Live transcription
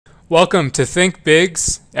Welcome to Think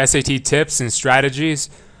Big's SAT Tips and Strategies.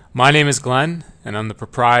 My name is Glenn, and I'm the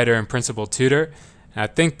proprietor and principal tutor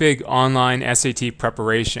at Think Big Online SAT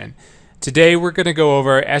Preparation. Today we're going to go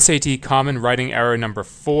over SAT Common Writing Error number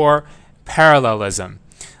 4, Parallelism.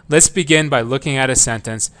 Let's begin by looking at a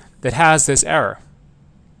sentence that has this error.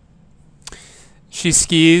 She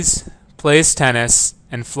skis, plays tennis,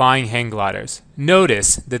 and flying hang gliders.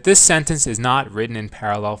 Notice that this sentence is not written in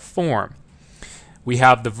parallel form. We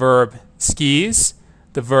have the verb skis,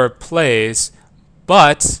 the verb plays,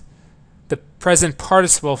 but the present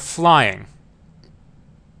participle flying.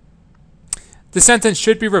 The sentence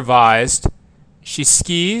should be revised. She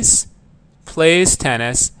skis, plays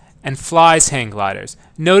tennis, and flies hang gliders.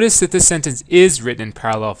 Notice that this sentence is written in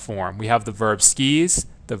parallel form. We have the verb skis,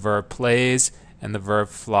 the verb plays, and the verb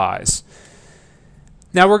flies.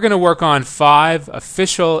 Now we're going to work on 5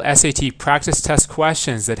 official SAT practice test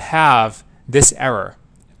questions that have this error,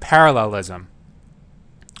 parallelism.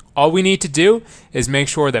 All we need to do is make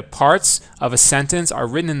sure that parts of a sentence are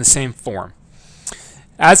written in the same form.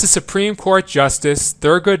 As a Supreme Court Justice,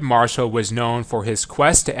 Thurgood Marshall was known for his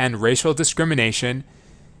quest to end racial discrimination,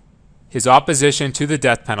 his opposition to the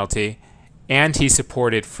death penalty, and he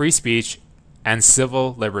supported free speech and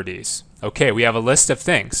civil liberties. Okay, we have a list of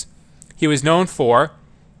things. He was known for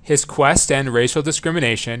his quest to end racial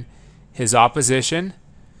discrimination, his opposition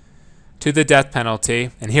to the death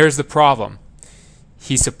penalty, and here's the problem.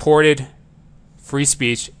 He supported free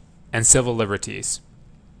speech and civil liberties.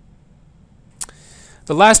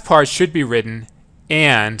 The last part should be written,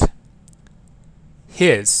 and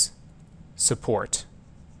his support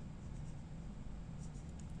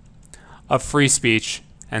of free speech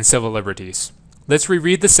and civil liberties. Let's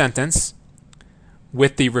reread the sentence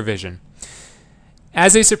with the revision.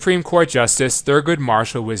 As a Supreme Court Justice, Thurgood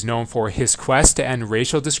Marshall was known for his quest to end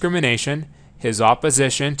racial discrimination, his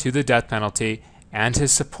opposition to the death penalty, and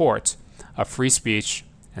his support of free speech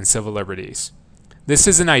and civil liberties. This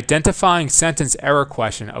is an identifying sentence error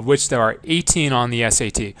question, of which there are 18 on the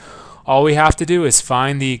SAT. All we have to do is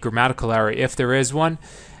find the grammatical error if there is one,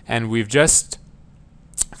 and we've just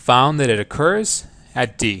found that it occurs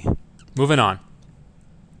at D. Moving on.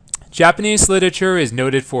 Japanese literature is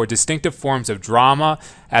noted for distinctive forms of drama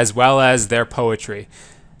as well as their poetry.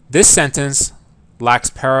 This sentence lacks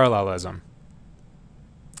parallelism.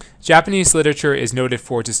 Japanese literature is noted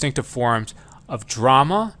for distinctive forms of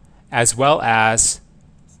drama as well as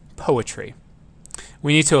poetry.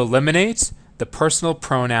 We need to eliminate the personal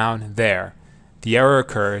pronoun there. The error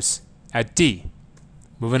occurs at D.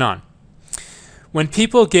 Moving on. When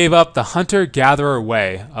people gave up the hunter-gatherer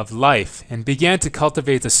way of life and began to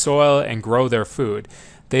cultivate the soil and grow their food,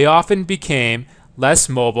 they often became less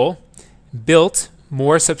mobile, built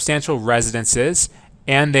more substantial residences,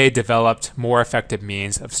 and they developed more effective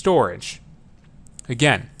means of storage.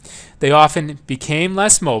 Again, they often became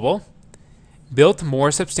less mobile, built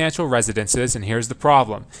more substantial residences, and here's the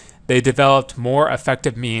problem. They developed more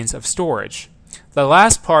effective means of storage. The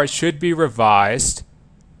last part should be revised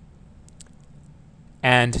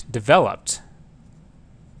and developed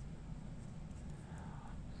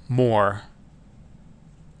more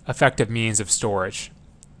effective means of storage.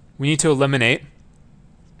 We need to eliminate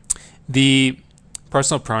the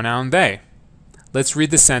personal pronoun they. Let's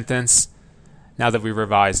read the sentence now that we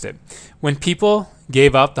revised it. When people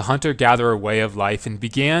gave up the hunter-gatherer way of life and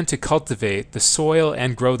began to cultivate the soil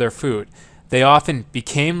and grow their food, they often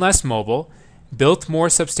became less mobile, built more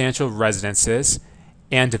substantial residences,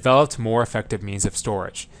 and developed more effective means of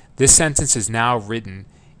storage. This sentence is now written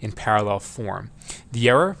in parallel form. The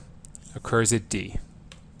error occurs at D.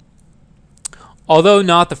 Although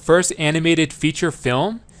not the first animated feature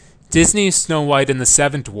film, Disney's Snow White and the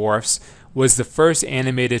Seven Dwarfs was the first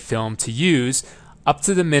animated film to use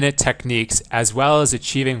up-to-the-minute techniques as well as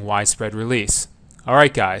achieving widespread release. All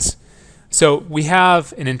right, guys. So we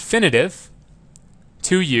have an infinitive,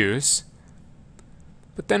 to use,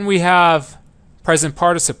 but then we have present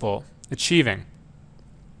participle, achieving.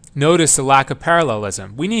 Notice the lack of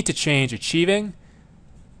parallelism. We need to change achieving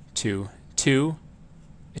to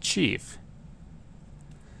achieve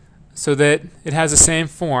so that it has the same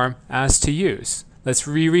form as to use. Let's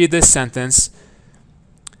reread this sentence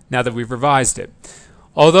now that we've revised it.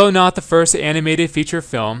 Although not the first animated feature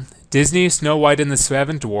film, Disney's Snow White and the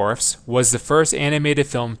Seven Dwarfs was the first animated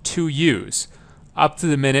film to use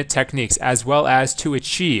up-to-the-minute techniques as well as to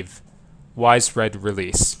achieve widespread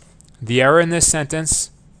release. The error in this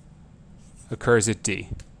sentence occurs at D.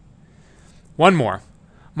 One more.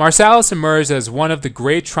 Marsalis emerged as one of the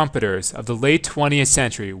great trumpeters of the late 20th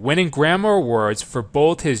century, winning Grammy Awards for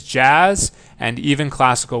both his jazz and even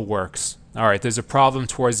classical works. All right, there's a problem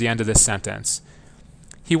towards the end of this sentence.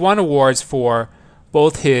 He won awards for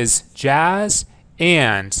both his jazz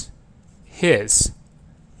and his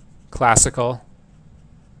classical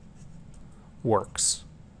works.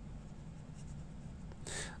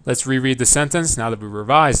 Let's reread the sentence now that we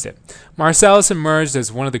revised it. Marsalis emerged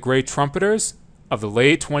as one of the great trumpeters of the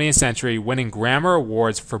late 20th century, winning Grammy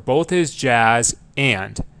Awards for both his jazz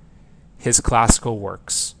and his classical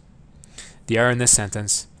works. The error in this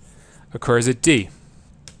sentence occurs at D.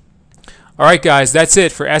 All right, guys, that's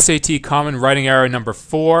it for SAT Common Writing Error number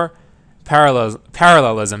 4,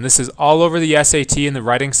 parallelism. This is all over the SAT in the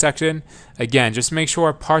writing section. Again, just make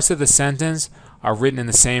sure parts of the sentence are written in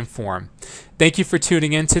the same form. Thank you for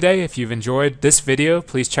tuning in today. If you've enjoyed this video,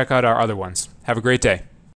 please check out our other ones. Have a great day.